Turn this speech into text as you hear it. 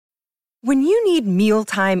When you need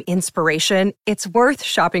mealtime inspiration, it's worth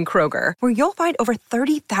shopping Kroger, where you'll find over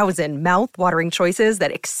 30,000 mouth-watering choices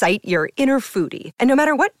that excite your inner foodie. And no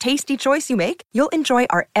matter what tasty choice you make, you'll enjoy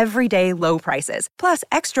our everyday low prices, plus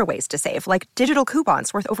extra ways to save, like digital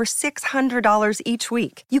coupons worth over $600 each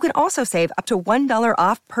week. You can also save up to $1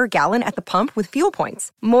 off per gallon at the pump with fuel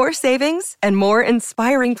points. More savings and more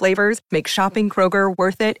inspiring flavors make shopping Kroger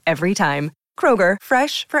worth it every time. Kroger,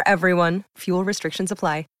 fresh for everyone. Fuel restrictions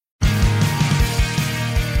apply.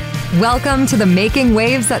 Welcome to the Making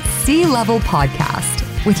Waves at C-Level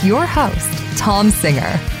podcast with your host, Tom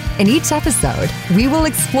Singer. In each episode, we will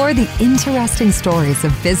explore the interesting stories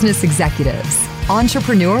of business executives,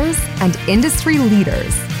 entrepreneurs, and industry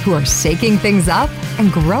leaders who are shaking things up and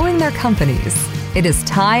growing their companies. It is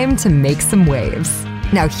time to make some waves.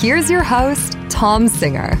 Now here's your host, Tom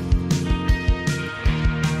Singer.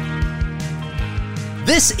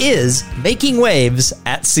 This is Making Waves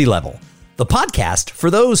at C-Level, the podcast for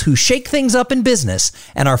those who shake things up in business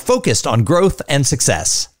and are focused on growth and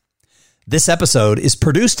success. This episode is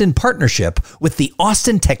produced in partnership with the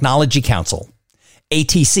Austin Technology Council.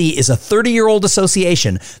 ATC is a 30-year-old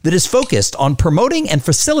association that is focused on promoting and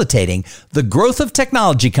facilitating the growth of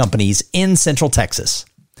technology companies in Central Texas.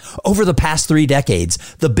 Over the past 3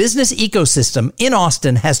 decades, the business ecosystem in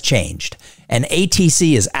Austin has changed, and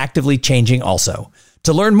ATC is actively changing also.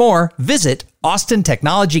 To learn more, visit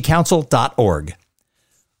austintechnologycouncil.org.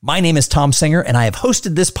 My name is Tom Singer, and I have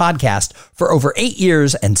hosted this podcast for over 8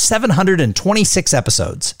 years and 726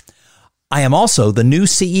 episodes. I am also the new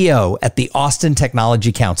CEO at the Austin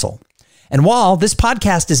Technology Council. And while this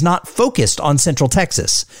podcast is not focused on Central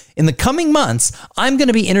Texas, in the coming months, I'm going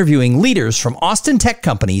to be interviewing leaders from Austin tech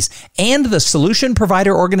companies and the solution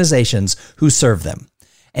provider organizations who serve them.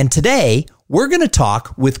 And today, we're going to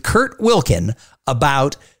talk with Kurt Wilkin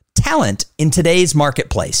about talent in today's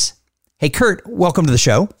marketplace. Hey, Kurt, welcome to the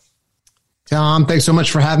show. Tom, thanks so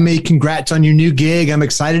much for having me. Congrats on your new gig. I'm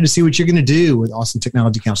excited to see what you're going to do with Austin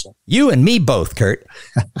Technology Council. You and me both, Kurt.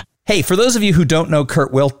 Hey, for those of you who don't know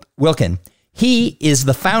Kurt Wilkin, he is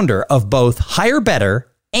the founder of both Hire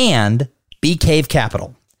Better and Bee Cave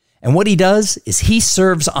Capital. And what he does is he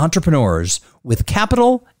serves entrepreneurs with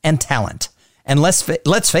capital and talent. And let's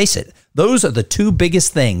face it, those are the two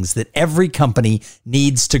biggest things that every company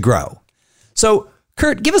needs to grow. So,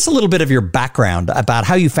 Kurt, give us a little bit of your background about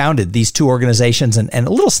how you founded these two organizations and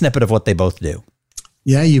a little snippet of what they both do.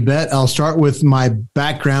 Yeah, you bet. I'll start with my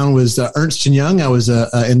background was Ernst & Young. I was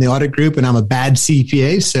in the audit group, and I'm a bad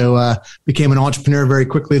CPA, so became an entrepreneur very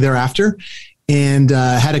quickly thereafter, and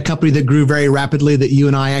had a company that grew very rapidly that you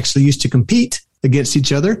and I actually used to compete against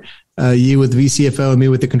each other, you with the VCFO and me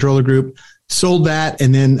with the controller group. Sold that,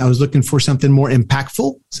 and then I was looking for something more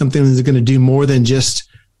impactful, something that's going to do more than just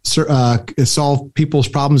solve people's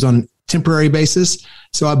problems on a temporary basis.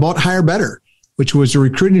 So I bought Hire Better, which was a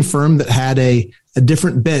recruiting firm that had a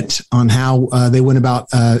different bent on how they went about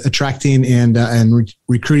attracting and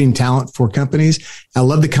recruiting talent for companies. I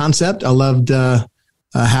loved the concept. I loved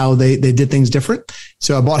how they did things different.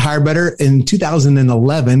 So I bought Hire Better in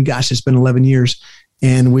 2011. Gosh, it's been 11 years.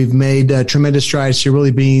 And we've made tremendous strides to really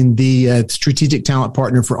being the strategic talent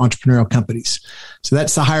partner for entrepreneurial companies. So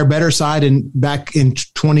that's the Hire Better side. And back in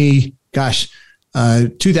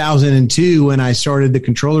 2002, when I started the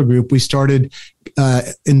controller group, we started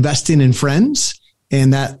investing in friends.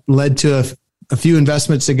 And that led to a few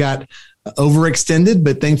investments that got overextended,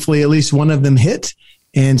 but thankfully at least one of them hit.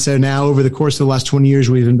 And so now over the course of the last 20 years,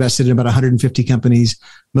 we've invested in about 150 companies,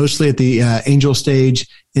 mostly at the angel stage.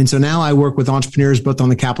 And so now I work with entrepreneurs, both on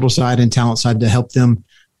the capital side and talent side, to help them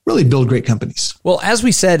really build great companies. Well, as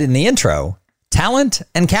we said in the intro, talent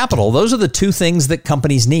and capital, those are the two things that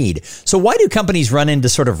companies need. So why do companies run into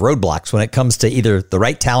sort of roadblocks when it comes to either the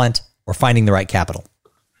right talent or finding the right capital?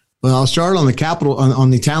 Well, I'll start on the capital, on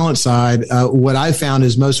the talent side. What I found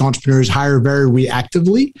is most entrepreneurs hire very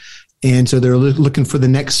reactively. And so they're looking for the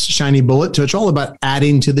next shiny bullet. So it's all about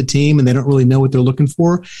adding to the team, and they don't really know what they're looking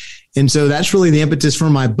for. And so that's really the impetus for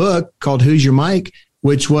my book called Who's Your Mike,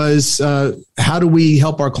 which was how do we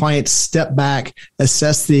help our clients step back,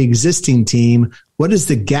 assess the existing team? What is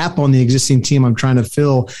the gap on the existing team I'm trying to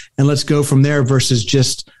fill? And let's go from there versus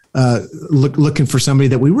just looking for somebody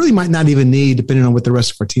that we really might not even need, depending on what the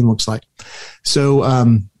rest of our team looks like.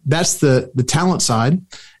 So that's the talent side.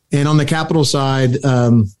 And on the capital side,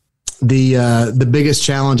 the biggest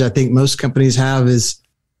challenge I think most companies have is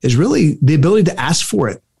really the ability to ask for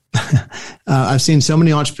it. I've seen so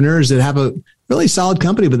many entrepreneurs that have a really solid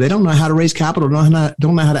company, but they don't know how to raise capital,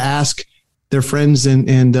 don't know how to ask their friends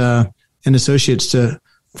and associates to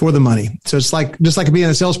for the money. So it's just like being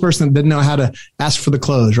a salesperson that didn't know how to ask for the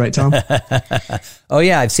close, right, Tom? Oh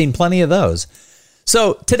yeah, I've seen plenty of those.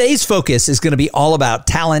 So today's focus is going to be all about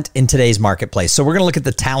talent in today's marketplace. So we're going to look at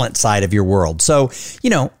the talent side of your world. So,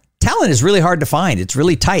 talent is really hard to find. It's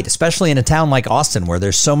really tight, especially in a town like Austin, where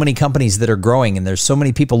there's so many companies that are growing and there's so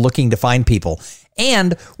many people looking to find people.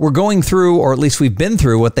 And we're going through, or at least we've been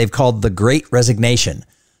through, what they've called the Great Resignation.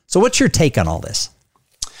 So what's your take on all this?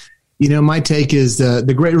 My take is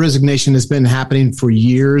the Great Resignation has been happening for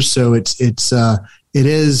years. So it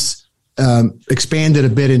is expanded a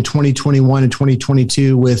bit in 2021 and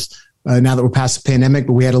 2022 with now that we're past the pandemic,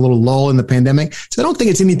 but we had a little lull in the pandemic. So I don't think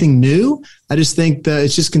it's anything new. I just think that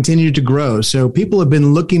it's just continued to grow. So people have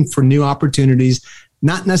been looking for new opportunities,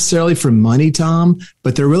 not necessarily for money, Tom,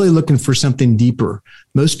 but they're really looking for something deeper.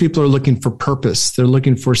 Most people are looking for purpose. They're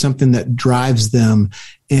looking for something that drives them.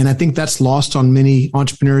 And I think that's lost on many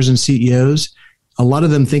entrepreneurs and CEOs. A lot of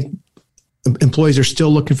them think employees are still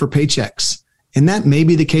looking for paychecks. And that may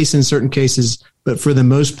be the case in certain cases, but for the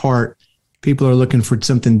most part, people are looking for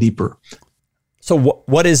something deeper. So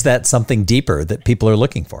what is that something deeper that people are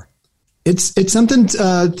looking for? It's something,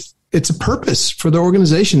 it's a purpose for the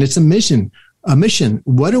organization. It's a mission.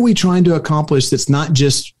 What are we trying to accomplish that's not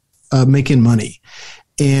just making money?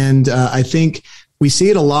 And I think we see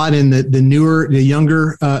it a lot in the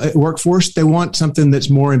younger workforce. They want something that's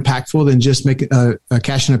more impactful than just making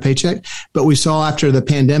cashing a paycheck. But we saw after the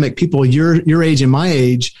pandemic, people your age and my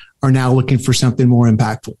age are now looking for something more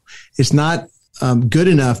impactful. It's not good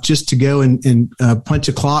enough just to go and punch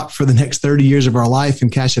a clock for the next 30 years of our life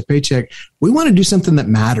and cash a paycheck. We want to do something that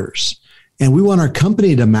matters, and we want our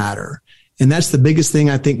company to matter. And that's the biggest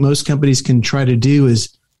thing I think most companies can try to do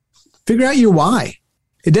is figure out your why.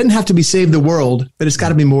 It doesn't have to be save the world, but it's got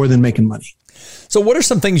to be more than making money. So what are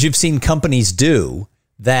some things you've seen companies do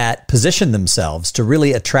that position themselves to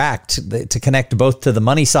really attract, to connect both to the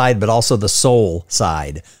money side, but also the soul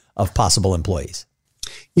side of possible employees?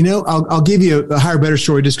 I'll give you a higher, better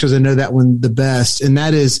story just because I know that one the best. And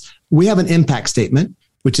that is we have an impact statement,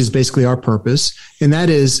 which is basically our purpose. And that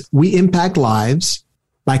is we impact lives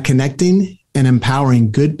by connecting and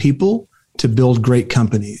empowering good people to build great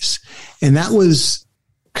companies. And that was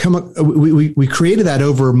we created that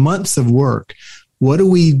over months of work. What do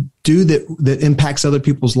we do that impacts other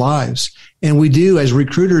people's lives? And we do as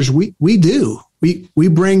recruiters, we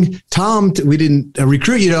bring Tom, we didn't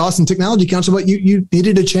recruit you to Austin Technology Council, but you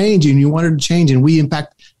needed a change and you wanted to change, and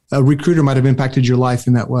a recruiter might have impacted your life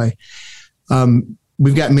in that way.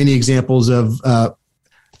 We've got many examples of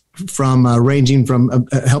ranging from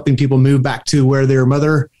helping people move back to where their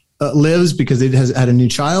mother lives because it has had a new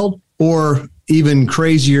child, or even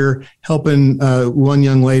crazier, helping one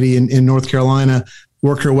young lady in North Carolina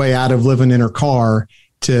work her way out of living in her car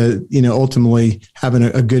to, ultimately having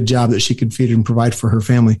a good job that she could feed and provide for her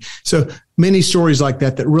family. So many stories like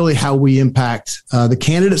that really how we impact the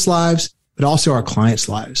candidates' lives, but also our clients'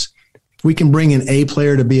 lives. If we can bring an A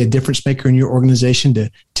player to be a difference maker in your organization to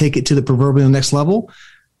take it to the proverbial next level,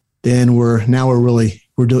 then we're really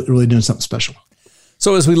doing something special.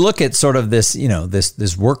 So as we look at sort of this,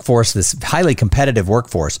 this workforce, this highly competitive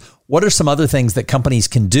workforce, what are some other things that companies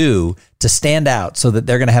can do to stand out so that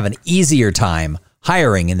they're going to have an easier time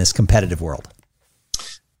hiring in this competitive world?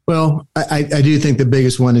 Well, I do think the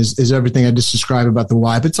biggest one is everything I just described about the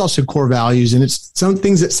why, but it's also core values. And it's some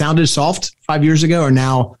things that sounded soft 5 years ago are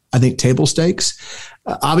now, I think, table stakes.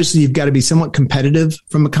 Obviously, you've got to be somewhat competitive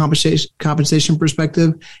from a compensation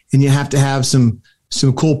perspective, and you have to have some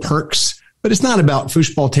cool perks. But it's not about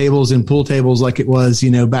foosball tables and pool tables like it was,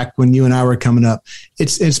 back when you and I were coming up.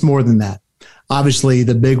 It's more than that. Obviously,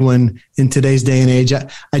 the big one in today's day and age,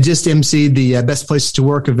 I just emceed the Best Places to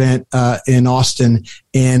Work event in Austin,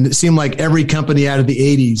 and it seemed like every company out of the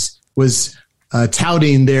 80s was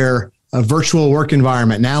touting their virtual work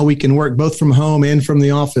environment. Now we can work both from home and from the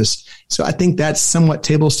office. So I think that's somewhat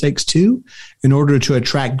table stakes too. In order to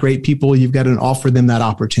attract great people, you've got to offer them that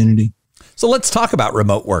opportunity. So let's talk about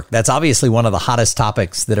remote work. That's obviously one of the hottest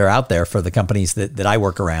topics that are out there for the companies that I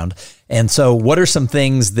work around. And so what are some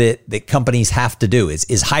things that companies have to do?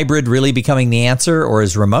 Is hybrid really becoming the answer, or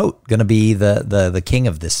is remote going to be the king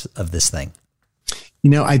of this thing?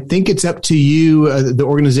 I think it's up to you, the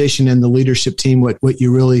organization and the leadership team, what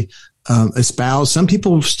you really espouse. Some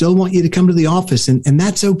people still want you to come to the office, and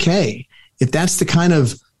that's okay. If that's the kind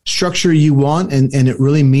of structure you want and it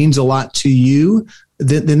really means a lot to you,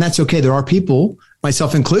 then that's okay. There are people,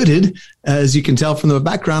 myself included, as you can tell from the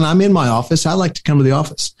background, I'm in my office. I like to come to the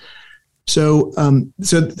office. So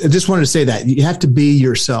I just wanted to say that you have to be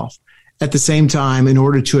yourself. At the same time, in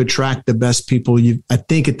order to attract the best people, I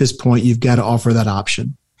think at this point, you've got to offer that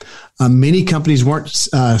option. Many companies weren't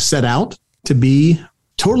set out to be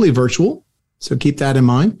totally virtual, so keep that in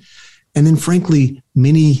mind. And then, frankly,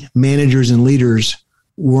 many managers and leaders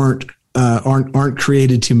aren't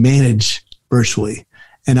created to manage virtually.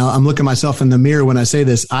 And I'm looking myself in the mirror when I say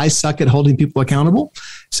this. I suck at holding people accountable.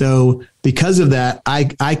 So because of that,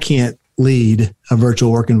 I can't lead a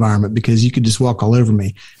virtual work environment because you could just walk all over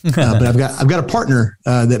me. But I've got a partner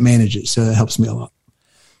that manages, so it helps me a lot.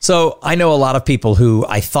 So I know a lot of people who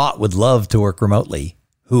I thought would love to work remotely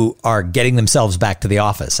who are getting themselves back to the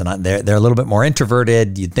office, and they're a little bit more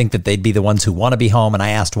introverted. You'd think that they'd be the ones who want to be home. And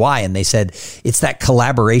I asked why, and they said it's that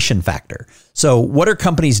collaboration factor. So what are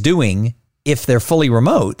companies doing if they're fully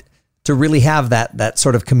remote to really have that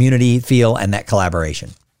sort of community feel and that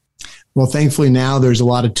collaboration? Well, thankfully now there's a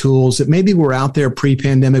lot of tools that maybe were out there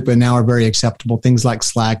pre-pandemic, but now are very acceptable. Things like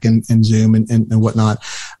Slack and Zoom and whatnot.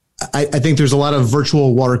 I think there's a lot of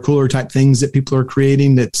virtual water cooler type things that people are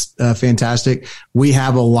creating. That's fantastic. We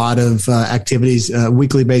have a lot of activities,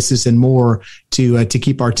 weekly basis and more to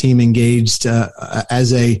keep our team engaged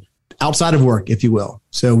as a outside of work, if you will.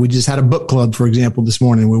 So we just had a book club, for example, this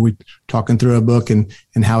morning where we're talking through a book and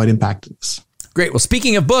how it impacted us. Great. Well,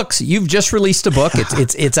 speaking of books, you've just released a book.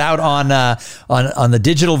 It's out on the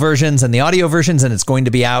digital versions and the audio versions, and it's going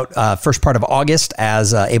to be out first part of August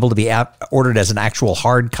as able to be ordered as an actual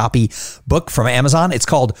hard copy book from Amazon. It's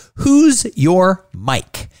called Who's Your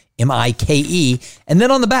Mike? M-I-K-E. And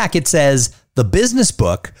then on the back it says the business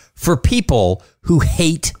book for people who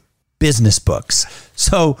hate business books.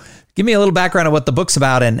 So give me a little background of what the book's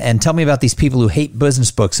about and tell me about these people who hate business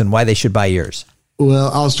books and why they should buy yours.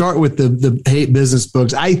 Well, I'll start with the hate business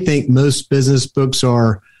books. I think most business books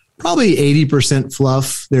are probably 80%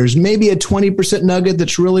 fluff. There's maybe a 20% nugget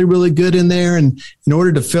that's really, really good in there. And in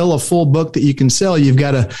order to fill a full book that you can sell, you've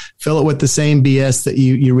got to fill it with the same BS that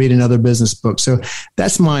you read in other business books. So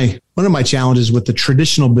that's one of my challenges with the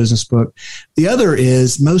traditional business book. The other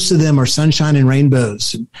is most of them are sunshine and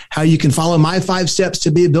rainbows, how you can follow my 5 steps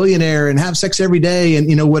to be a billionaire and have sex every day.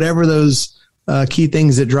 And, whatever those key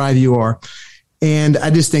things that drive you are. And I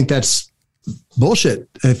just think that's bullshit,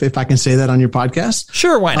 if I can say that on your podcast.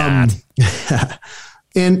 Sure, why not?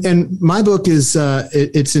 And my book is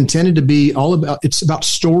it's intended to be it's about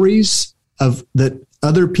stories about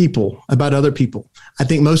other people. I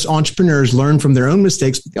think most entrepreneurs learn from their own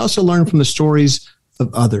mistakes, but they also learn from the stories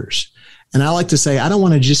of others. And I like to say, I don't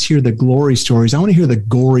want to just hear the glory stories. I want to hear the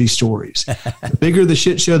gory stories. The bigger the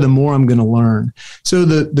shit show, the more I'm going to learn. So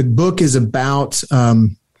the book is about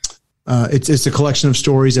it's a collection of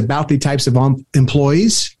stories about the types of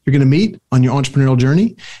employees you're going to meet on your entrepreneurial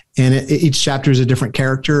journey. And each chapter is a different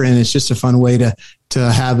character. And it's just a fun way to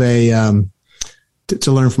have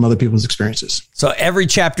to learn from other people's experiences. So every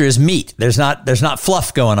chapter is meat. There's not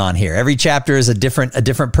fluff going on here. Every chapter is a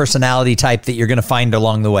different personality type that you're going to find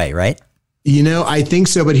along the way, right? I think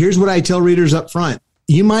so. But here's what I tell readers up front.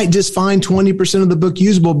 You might just find 20% of the book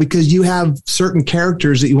usable because you have certain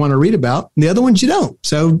characters that you want to read about, and the other ones you don't.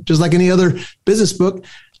 So just like any other business book,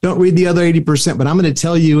 don't read the other 80%. But I'm going to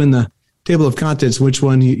tell you in the table of contents which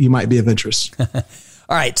one you might be of interest. All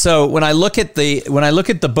right. So when I look at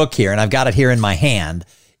the book here, and I've got it here in my hand,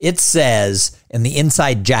 it says in the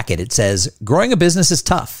inside jacket, it says, growing a business is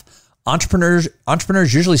tough. Entrepreneurs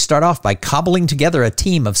usually start off by cobbling together a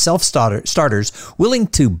team of self-starters willing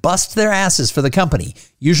to bust their asses for the company,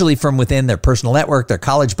 usually from within their personal network, their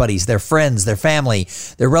college buddies, their friends, their family,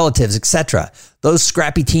 their relatives, etc. Those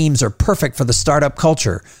scrappy teams are perfect for the startup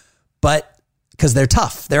culture, but because they're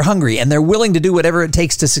tough, they're hungry, and they're willing to do whatever it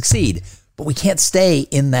takes to succeed. But we can't stay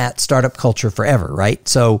in that startup culture forever, right?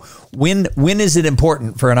 So when is it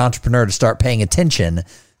important for an entrepreneur to start paying attention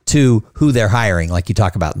to who they're hiring, like you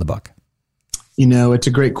talk about in the book? It's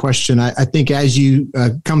a great question. I think as you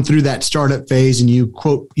come through that startup phase and you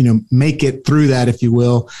quote, make it through that, if you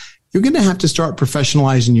will, you're going to have to start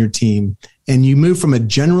professionalizing your team. And you move from a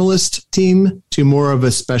generalist team to more of a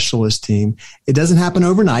specialist team. It doesn't happen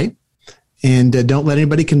overnight. And don't let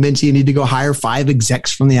anybody convince you need to go hire 5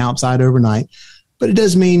 execs from the outside overnight. But it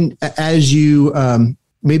does mean as you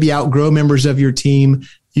maybe outgrow members of your team,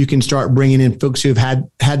 you can start bringing in folks who have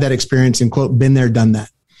had that experience and, quote, been there, done that.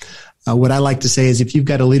 What I like to say is if you've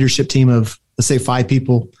got a leadership team of, let's say, 5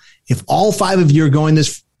 people, if all 5 of you are going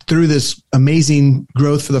through this amazing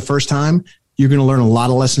growth for the first time, you're going to learn a lot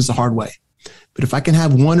of lessons the hard way. But if I can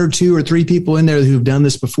have 1 or 2 or 3 people in there who've done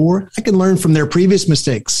this before, I can learn from their previous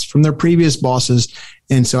mistakes, from their previous bosses.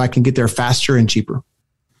 And so I can get there faster and cheaper.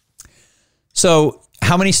 So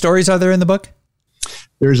how many stories are there in the book?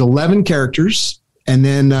 There's 11 characters. And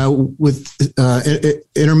then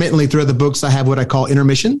intermittently throughout the books, I have what I call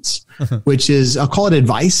intermissions, which is, I'll call it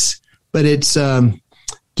advice, but it's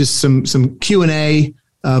just some Q&A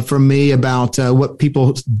from me about what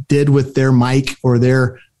people did with their Mike or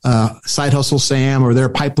their Side Hustle Sam or their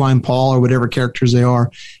Pipeline Paul or whatever characters they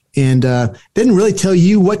are. And didn't really tell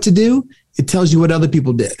you what to do. It tells you what other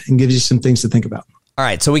people did and gives you some things to think about. All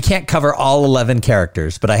right. So we can't cover all 11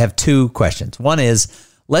 characters, but I have two questions. One is,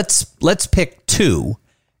 let's pick two.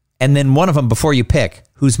 And then one of them, before you pick,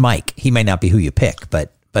 who's Mike? He may not be who you pick,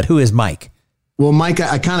 but who is Mike? Well, Mike,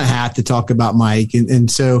 I kind of have to talk about Mike. And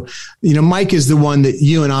so, Mike is the one that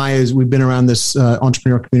you and I, as we've been around this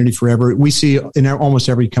entrepreneur community forever, we see in almost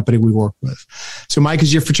every company we work with. So Mike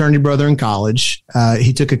is your fraternity brother in college.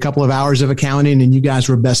 He took a couple of hours of accounting and you guys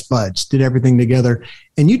were best buds, did everything together.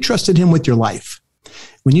 And you trusted him with your life.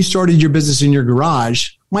 When you started your business in your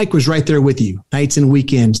garage, Mike was right there with you, nights and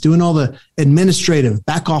weekends, doing all the administrative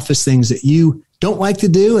back office things that you don't like to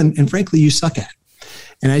do and frankly, you suck at.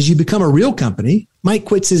 And as you become a real company, Mike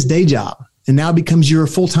quits his day job and now becomes your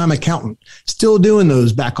full-time accountant, still doing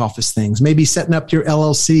those back office things, maybe setting up your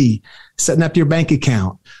LLC, setting up your bank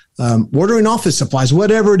account, ordering office supplies,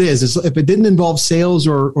 whatever it is. If it didn't involve sales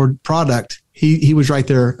or product, he was right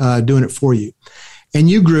there doing it for you. And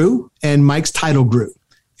you grew and Mike's title grew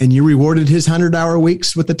and you rewarded his 100-hour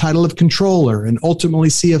weeks with the title of controller and ultimately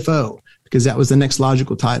CFO because that was the next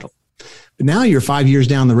logical title. But now you're 5 years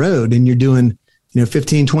down the road and you're doing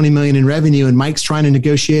 15, 20 million in revenue. And Mike's trying to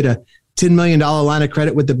negotiate a $10 million line of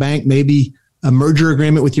credit with the bank, maybe a merger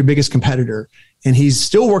agreement with your biggest competitor. And he's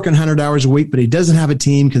still working 100 hours a week, but he doesn't have a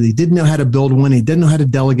team because he didn't know how to build one. He didn't know how to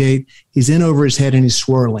delegate. He's in over his head and he's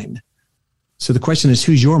swirling. So the question is,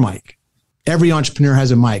 who's your Mike? Every entrepreneur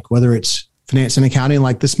has a Mike, whether it's finance and accounting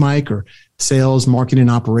like this Mike or sales, marketing,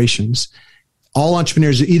 operations. All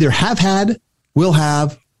entrepreneurs either have had, will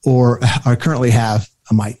have, or are currently have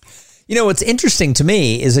a Mike. What's interesting to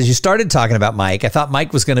me is as you started talking about Mike, I thought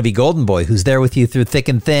Mike was going to be Golden Boy, who's there with you through thick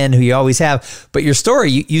and thin, who you always have. But your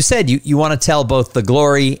story, you said you want to tell both the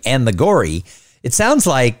glory and the gory. It sounds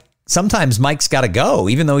like sometimes Mike's got to go,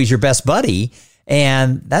 even though he's your best buddy.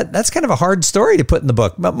 And that's kind of a hard story to put in the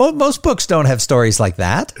book. But most books don't have stories like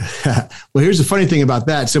that. Well, here's the funny thing about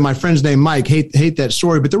that. So my friends named Mike hate that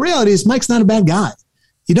story. But the reality is Mike's not a bad guy.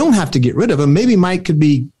 You don't have to get rid of him. Maybe Mike could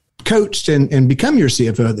be coached and become your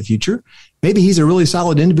CFO of the future. Maybe he's a really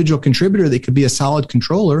solid individual contributor that could be a solid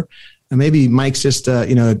controller. And maybe Mike's just a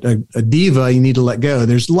diva you need to let go.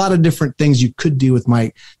 There's a lot of different things you could do with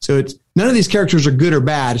Mike. So it's none of these characters are good or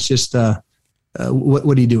bad. It's just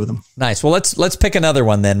what do you do with them? Nice. Well, let's pick another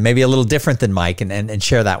one then, maybe a little different than Mike, and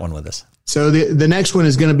share that one with us. So the next one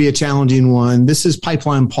is going to be a challenging one. This is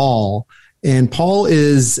Pipeline Paul, and Paul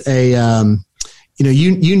is a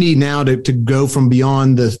you need now to go from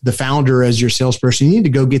beyond the founder as your salesperson. You need to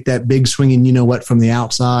go get that big swinging, from the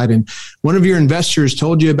outside. And one of your investors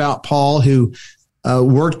told you about Paul, who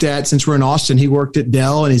worked at, since we're in Austin, he worked at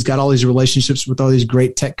Dell and he's got all these relationships with all these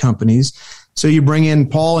great tech companies. So you bring in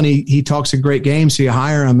Paul and he talks a great game. So you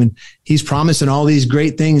hire him and he's promising all these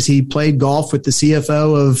great things. He played golf with the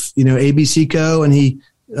CFO of, ABC Co. And he,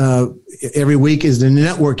 every week is the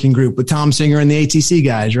networking group with Tom Singer and the ATC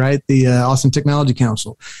guys, right? The Austin Technology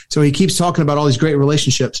Council. So he keeps talking about all these great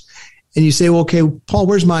relationships. And you say, well, okay, Paul,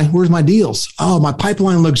 where's my deals? Oh, my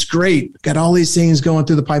pipeline looks great. Got all these things going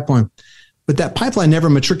through the pipeline. But that pipeline never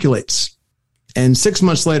matriculates. And 6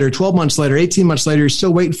 months later, 12 months later, 18 months later, you're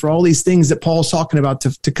still waiting for all these things that Paul's talking about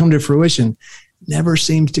to come to fruition. Never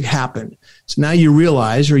seems to happen. So now you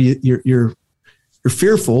realize, or you're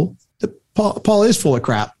fearful that Paul is full of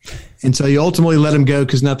crap. And so you ultimately let him go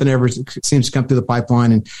because nothing ever seems to come through the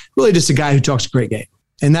pipeline. And really just a guy who talks a great game.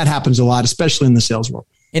 And that happens a lot, especially in the sales world.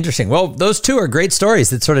 Interesting. Well, those two are great stories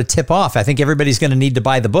that sort of tip off. I think everybody's going to need to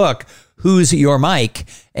buy the book, Who's Your Mike,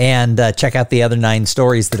 and check out the other 9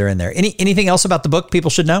 stories that are in there. Anything else about the book people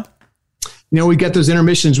should know? We got those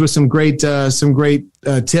intermissions with some great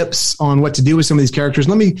tips on what to do with some of these characters.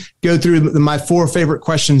 Let me go through my 4 favorite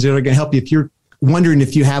questions that are going to help you if you're wondering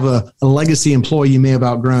if you have a legacy employee you may have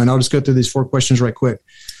outgrown. I'll just go through these 4 questions right quick.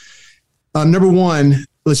 Number 1,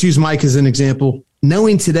 let's use Mike as an example.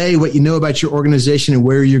 Knowing today what you know about your organization and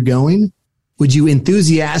where you're going, would you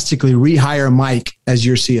enthusiastically rehire Mike as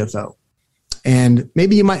your CFO? And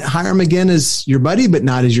maybe you might hire him again as your buddy, but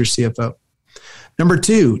not as your CFO. Number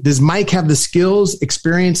 2, does Mike have the skills,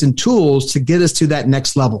 experience, and tools to get us to that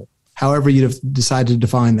next level? However you've decided to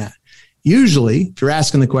define that. Usually, if you're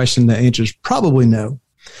asking the question, the answer is probably no.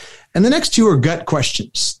 And the next 2 are gut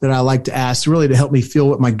questions that I like to ask really to help me feel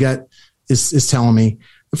what my gut is telling me.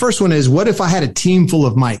 The first one is, what if I had a team full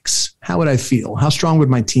of Mikes? How would I feel? How strong would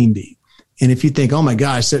my team be? And if you think, oh my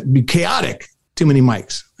gosh, that'd be chaotic, too many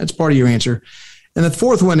Mikes. That's part of your answer. And the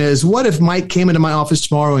fourth one is, what if Mike came into my office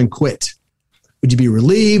tomorrow and quit? Would you be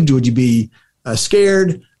relieved? Would you be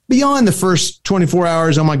scared? Beyond the first 24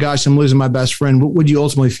 hours, oh my gosh, I'm losing my best friend, would you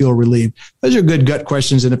ultimately feel relieved? Those are good gut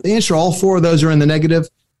questions. And if the answer, all four of those are in the negative,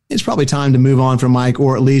 it's probably time to move on from Mike,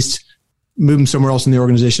 or at least move him somewhere else in the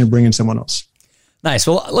organization and bring in someone else. Nice.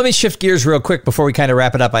 Well, let me shift gears real quick before we kind of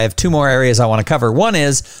wrap it up. I have two more areas I want to cover. One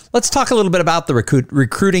is, let's talk a little bit about the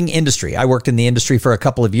recruiting industry. I worked in the industry for a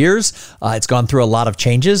couple of years. It's gone through a lot of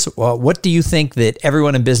changes. What do you think that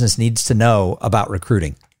everyone in business needs to know about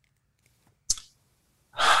recruiting?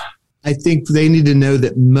 I think they need to know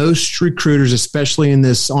that most recruiters, especially in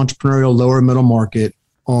this entrepreneurial lower middle market,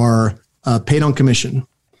 are paid on commission.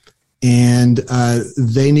 And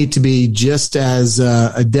they need to be just as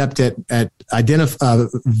adept at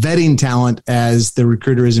vetting talent as the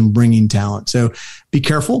recruiter is in bringing talent. So be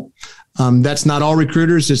careful. That's not all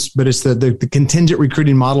recruiters, but it's the contingent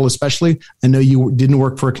recruiting model, especially. I know you didn't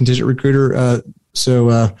work for a contingent recruiter.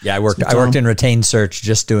 I worked in retained search,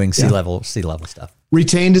 just doing C-level stuff.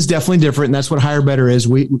 Retained is definitely different, and that's what Hire Better is.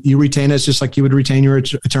 You retain us just like you would retain your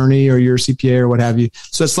attorney or your CPA or what have you.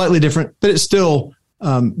 So it's slightly different, but it's still,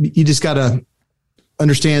 you just got to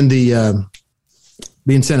understand the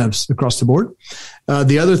incentives across the board.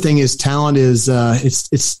 The other thing is talent is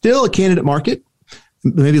it's still a candidate market,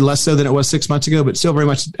 maybe less so than it was 6 months ago, but still very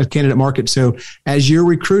much a candidate market. So as you're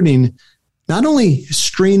recruiting, not only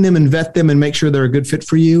screen them and vet them and make sure they're a good fit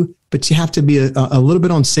for you, but you have to be a little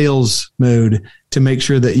bit on sales mode to make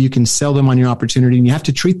sure that you can sell them on your opportunity. And you have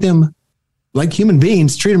to treat them like human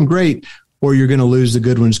beings, treat them great, or you're going to lose the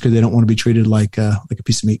good ones because they don't want to be treated like a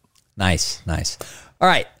piece of meat. Nice. All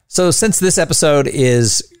right. So since this episode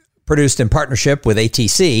is produced in partnership with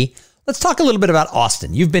ATC, let's talk a little bit about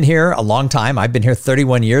Austin. You've been here a long time. I've been here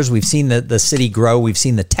 31 years. We've seen the city grow. We've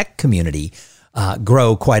seen the tech community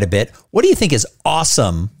grow quite a bit. What do you think is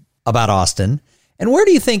awesome about Austin? And where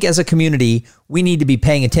do you think as a community we need to be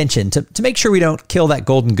paying attention to make sure we don't kill that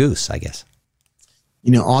golden goose, I guess?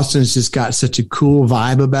 You know, Austin's just got such a cool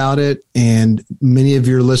vibe about it. And many of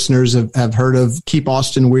your listeners have heard of Keep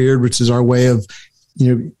Austin Weird, which is our way of,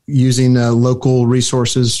 using local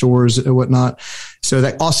resources, stores and whatnot. So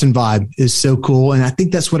that Austin vibe is so cool. And I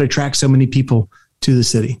think that's what attracts so many people to the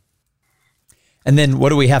city. And then what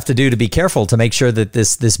do we have to do to be careful to make sure that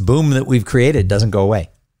this boom that we've created doesn't go away?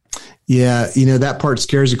 Yeah, that part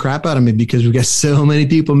scares the crap out of me because we've got so many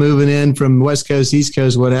people moving in from West Coast, East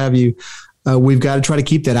Coast, what have you. We've got to try to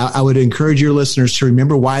keep that. I would encourage your listeners to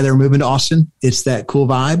remember why they're moving to Austin. It's that cool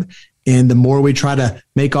vibe. And the more we try to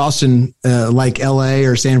make Austin like LA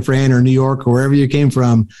or San Fran or New York or wherever you came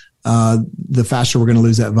from, the faster we're going to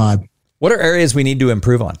lose that vibe. What are areas we need to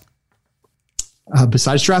improve on?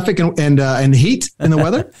 Besides traffic and heat and the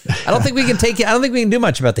weather? I don't think we can do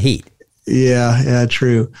much about the heat. Yeah,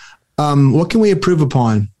 true. What can we improve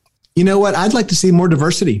upon? You know what? I'd like to see more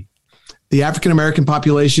diversity. The African-American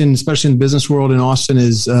population, especially in the business world in Austin,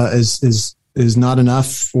 is not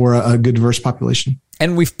enough for a good diverse population.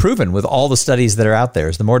 And we've proven with all the studies that are out there,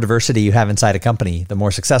 is the more diversity you have inside a company, the more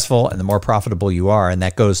successful and the more profitable you are. And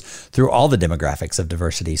that goes through all the demographics of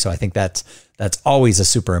diversity. So I think that's always a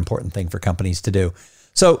super important thing for companies to do.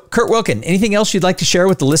 So Kurt Wilken, anything else you'd like to share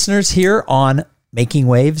with the listeners here on Making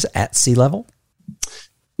Waves at C-Level?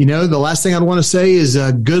 The last thing I'd want to say is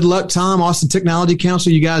good luck, Tom. Austin Technology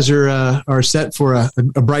Council. You guys are set for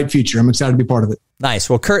a bright future. I'm excited to be part of it. Nice.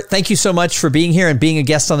 Well, Kurt, thank you so much for being here and being a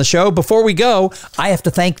guest on the show. Before we go, I have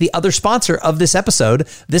to thank the other sponsor of this episode.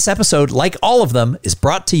 This episode, like all of them, is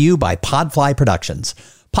brought to you by Podfly Productions.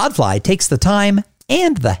 Podfly takes the time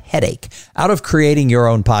and the headache out of creating your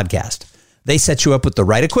own podcast. They set you up with the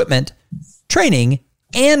right equipment, training,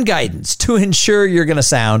 and guidance to ensure you're going to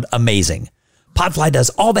sound amazing. Podfly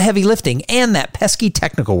does all the heavy lifting and that pesky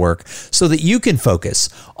technical work so that you can focus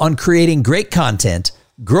on creating great content,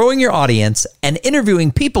 growing your audience, and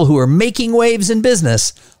interviewing people who are making waves in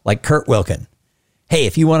business like Kurt Wilken. Hey,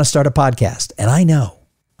 if you want to start a podcast, and I know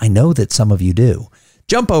that some of you do,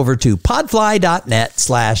 jump over to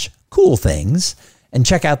podfly.net/coolthings and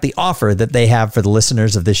check out the offer that they have for the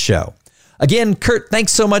listeners of this show. Again, Kurt,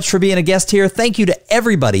 thanks so much for being a guest here. Thank you to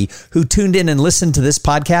everybody who tuned in and listened to this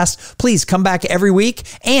podcast. Please come back every week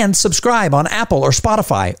and subscribe on Apple or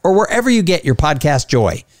Spotify or wherever you get your podcast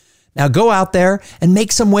joy. Now go out there and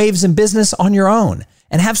make some waves in business on your own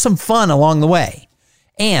and have some fun along the way.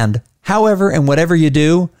 And however and whatever you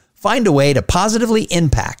do, find a way to positively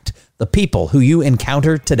impact the people who you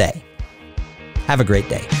encounter today. Have a great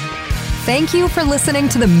day. Thank you for listening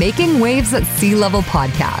to the Making Waves at Sea Level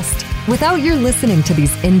podcast. Without your listening to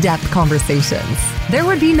these in-depth conversations, there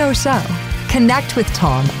would be no show. Connect with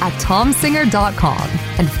Tom at tomsinger.com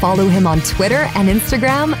and follow him on Twitter and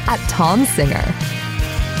Instagram at tomsinger.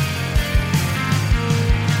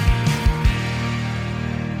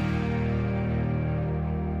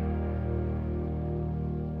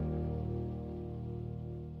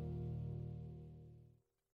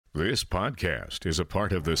 This podcast is a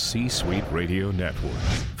part of the C-Suite Radio Network.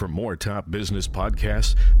 For more top business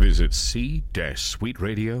podcasts, visit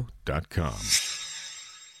c-suiteradio.com.